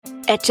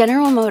At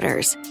General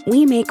Motors,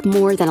 we make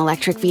more than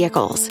electric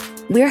vehicles.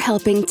 We're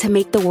helping to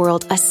make the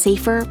world a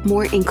safer,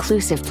 more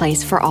inclusive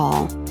place for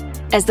all.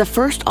 As the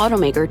first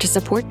automaker to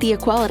support the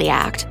Equality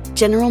Act,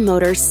 General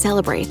Motors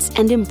celebrates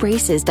and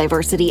embraces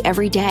diversity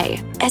every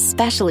day,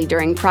 especially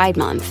during Pride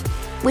Month.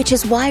 Which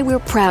is why we're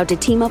proud to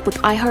team up with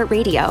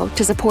iHeartRadio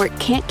to support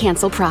Can't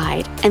Cancel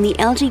Pride and the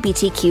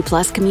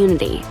LGBTQ+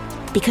 community.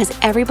 Because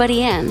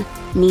everybody in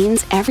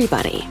means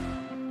everybody.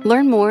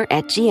 Learn more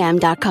at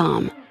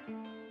gm.com.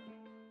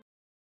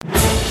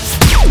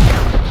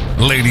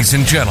 Ladies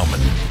and gentlemen,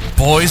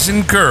 boys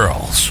and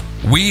girls,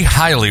 we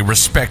highly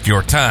respect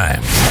your time.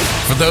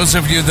 For those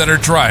of you that are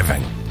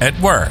driving, at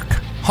work,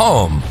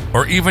 home,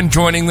 or even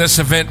joining this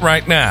event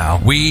right now,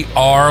 we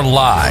are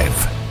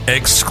live,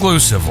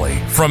 exclusively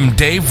from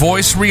Dave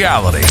Voice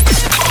Reality.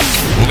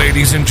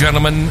 Ladies and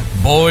gentlemen,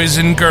 boys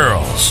and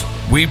girls,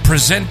 we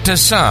present to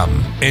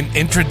some and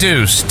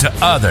introduce to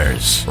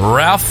others,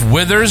 Ralph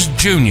Withers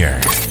Jr.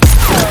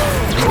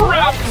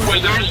 Ralph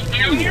Withers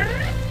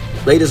Jr.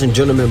 Ladies and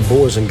gentlemen,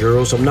 boys and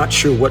girls, I'm not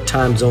sure what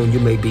time zone you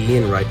may be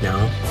in right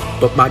now,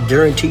 but my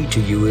guarantee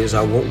to you is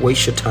I won't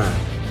waste your time.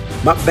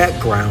 My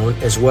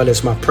background, as well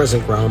as my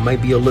present ground, may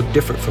be a little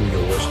different from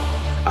yours.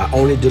 I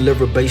only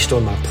deliver based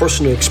on my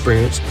personal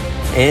experience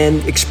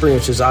and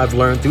experiences I've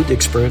learned through the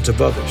experience of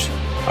others.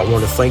 I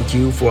want to thank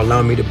you for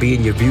allowing me to be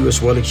in your view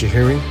as well as your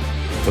hearing.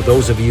 For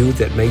those of you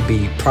that may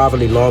be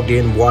privately logged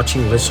in,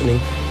 watching, listening,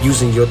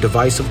 using your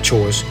device of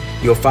choice,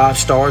 your 5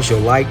 stars,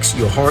 your likes,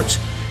 your hearts,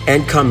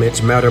 and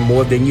comments matter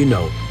more than you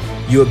know.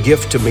 You're a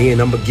gift to me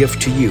and I'm a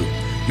gift to you.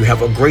 You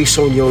have a grace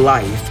on your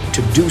life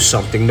to do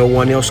something no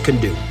one else can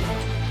do.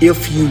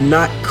 If you're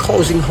not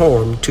causing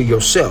harm to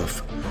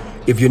yourself,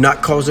 if you're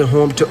not causing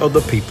harm to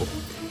other people,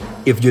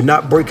 if you're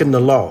not breaking the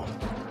law,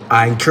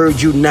 I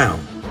encourage you now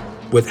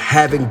with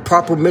having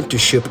proper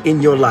mentorship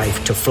in your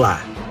life to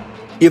fly.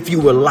 If you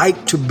would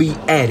like to be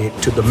added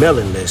to the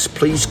mailing list,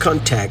 please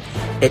contact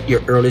at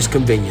your earliest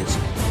convenience.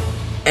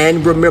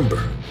 And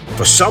remember,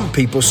 for some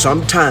people,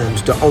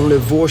 sometimes the only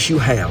voice you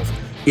have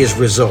is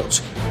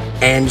results.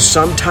 And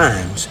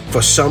sometimes,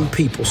 for some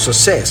people,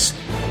 success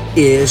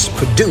is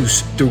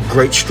produced through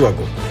great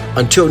struggle.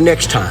 Until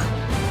next time,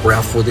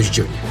 Ralph Withers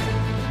Jr.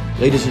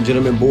 Ladies and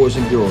gentlemen, boys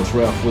and girls,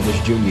 Ralph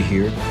Withers Jr.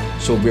 here.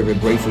 So very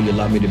grateful you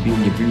allow me to be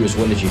in your view as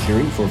well as your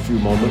hearing for a few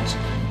moments.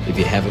 If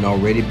you haven't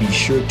already, be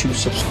sure to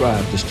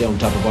subscribe to stay on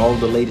top of all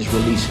the latest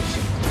releases.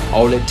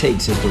 All it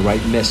takes is the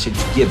right message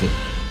given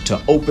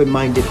to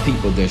open-minded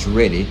people that's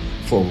ready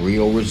for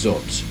real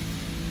results.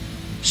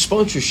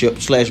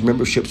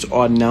 Sponsorship/memberships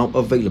are now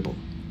available.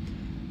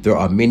 There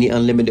are many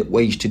unlimited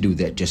ways to do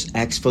that. Just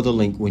ask for the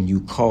link when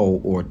you call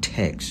or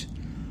text.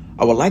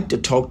 I would like to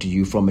talk to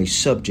you from a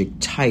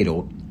subject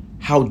titled,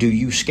 How Do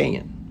You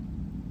Scan?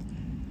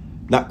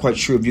 Not quite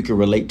sure if you can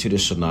relate to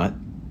this or not.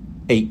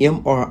 A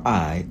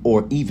MRI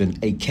or even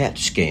a CAT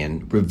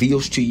scan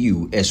reveals to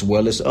you as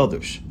well as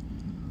others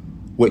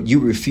what you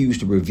refuse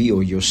to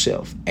reveal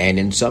yourself, and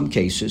in some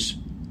cases,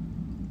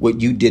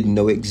 what you didn't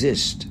know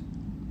exist,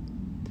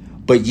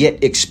 but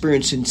yet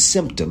experiencing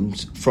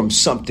symptoms from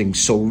something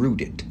so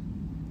rooted.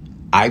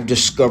 I've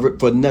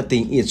discovered for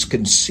nothing is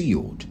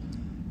concealed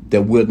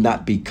that will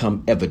not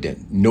become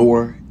evident,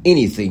 nor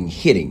anything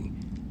hidden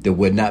that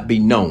will not be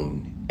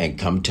known and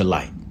come to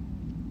light.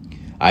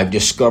 I've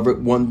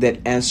discovered one that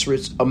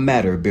answers a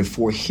matter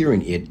before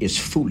hearing it is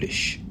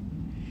foolish.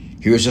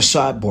 Here's a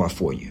sidebar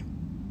for you.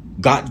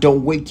 God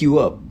don't wake you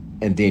up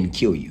and then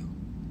kill you.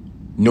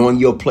 Knowing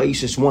your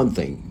place is one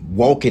thing.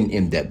 Walking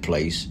in that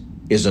place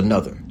is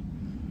another.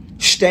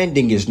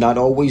 Standing is not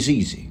always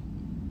easy,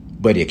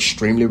 but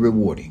extremely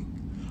rewarding.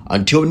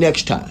 Until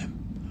next time,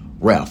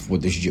 Ralph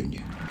Withers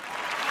Jr.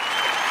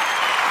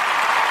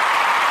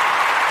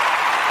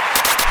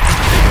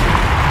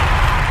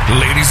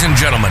 Ladies and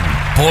gentlemen,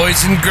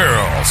 boys and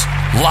girls,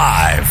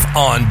 live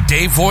on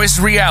Dave Voice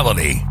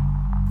Reality,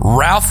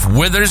 Ralph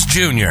Withers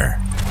Jr.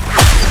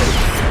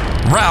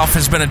 Ralph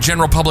has been a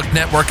general public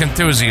network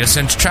enthusiast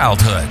since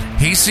childhood.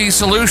 He sees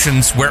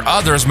solutions where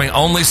others may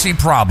only see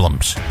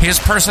problems. His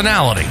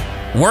personality,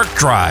 work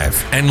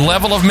drive, and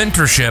level of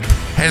mentorship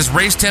has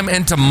raced him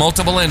into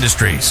multiple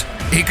industries.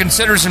 He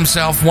considers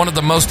himself one of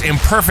the most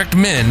imperfect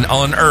men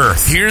on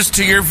earth. Here's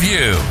to your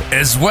view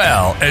as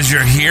well as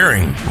your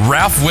hearing.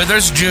 Ralph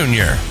Withers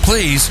Jr.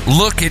 Please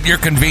look at your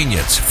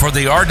convenience for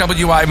the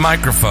RWI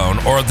microphone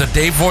or the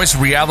Dave Voice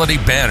Reality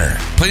banner.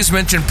 Please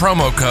mention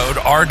promo code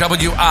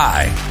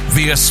RWI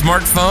via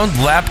smartphone,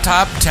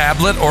 laptop,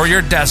 tablet, or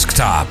your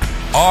desktop.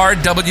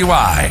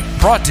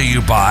 RWI, brought to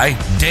you by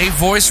Dave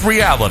Voice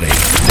Reality.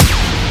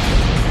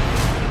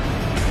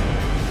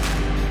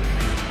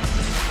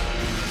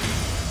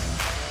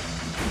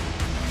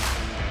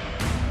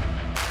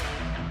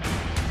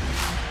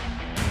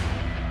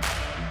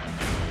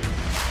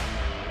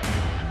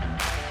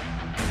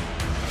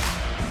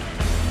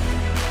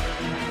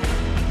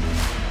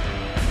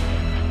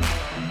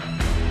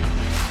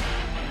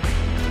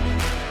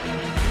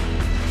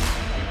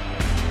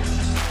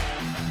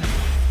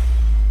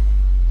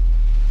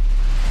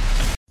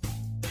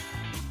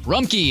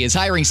 Rumpke is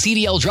hiring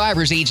CDL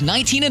drivers age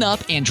 19 and up,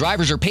 and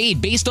drivers are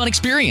paid based on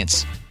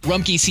experience.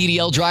 Rumpke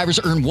CDL drivers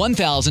earn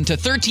 $1,000 to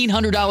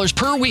 $1,300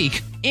 per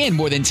week, and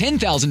more than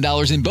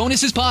 $10,000 in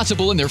bonuses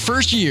possible in their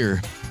first year.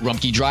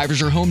 Rumpke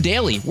drivers are home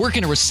daily, work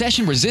in a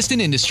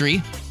recession-resistant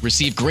industry,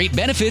 receive great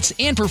benefits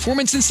and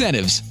performance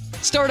incentives.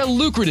 Start a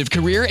lucrative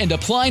career and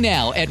apply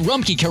now at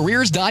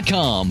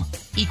rumpkecareers.com.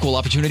 Equal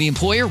opportunity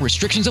employer.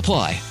 Restrictions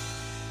apply.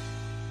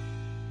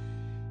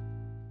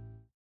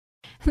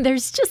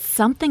 There's just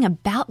something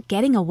about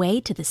getting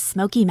away to the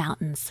Smoky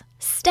Mountains.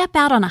 Step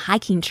out on a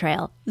hiking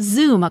trail,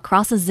 zoom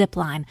across a zip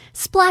line,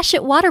 splash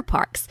at water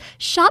parks,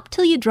 shop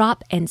till you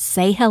drop, and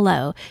say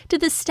hello to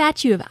the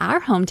statue of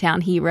our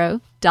hometown hero,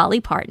 Dolly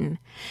Parton.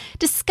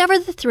 Discover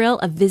the thrill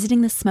of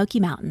visiting the Smoky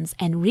Mountains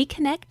and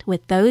reconnect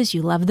with those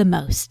you love the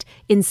most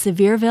in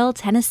Sevierville,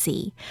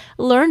 Tennessee.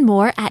 Learn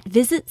more at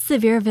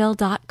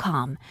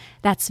visitsevierville.com.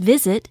 That's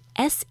visit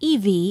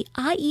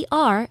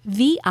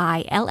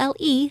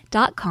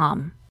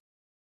SEVIERVILLE.com.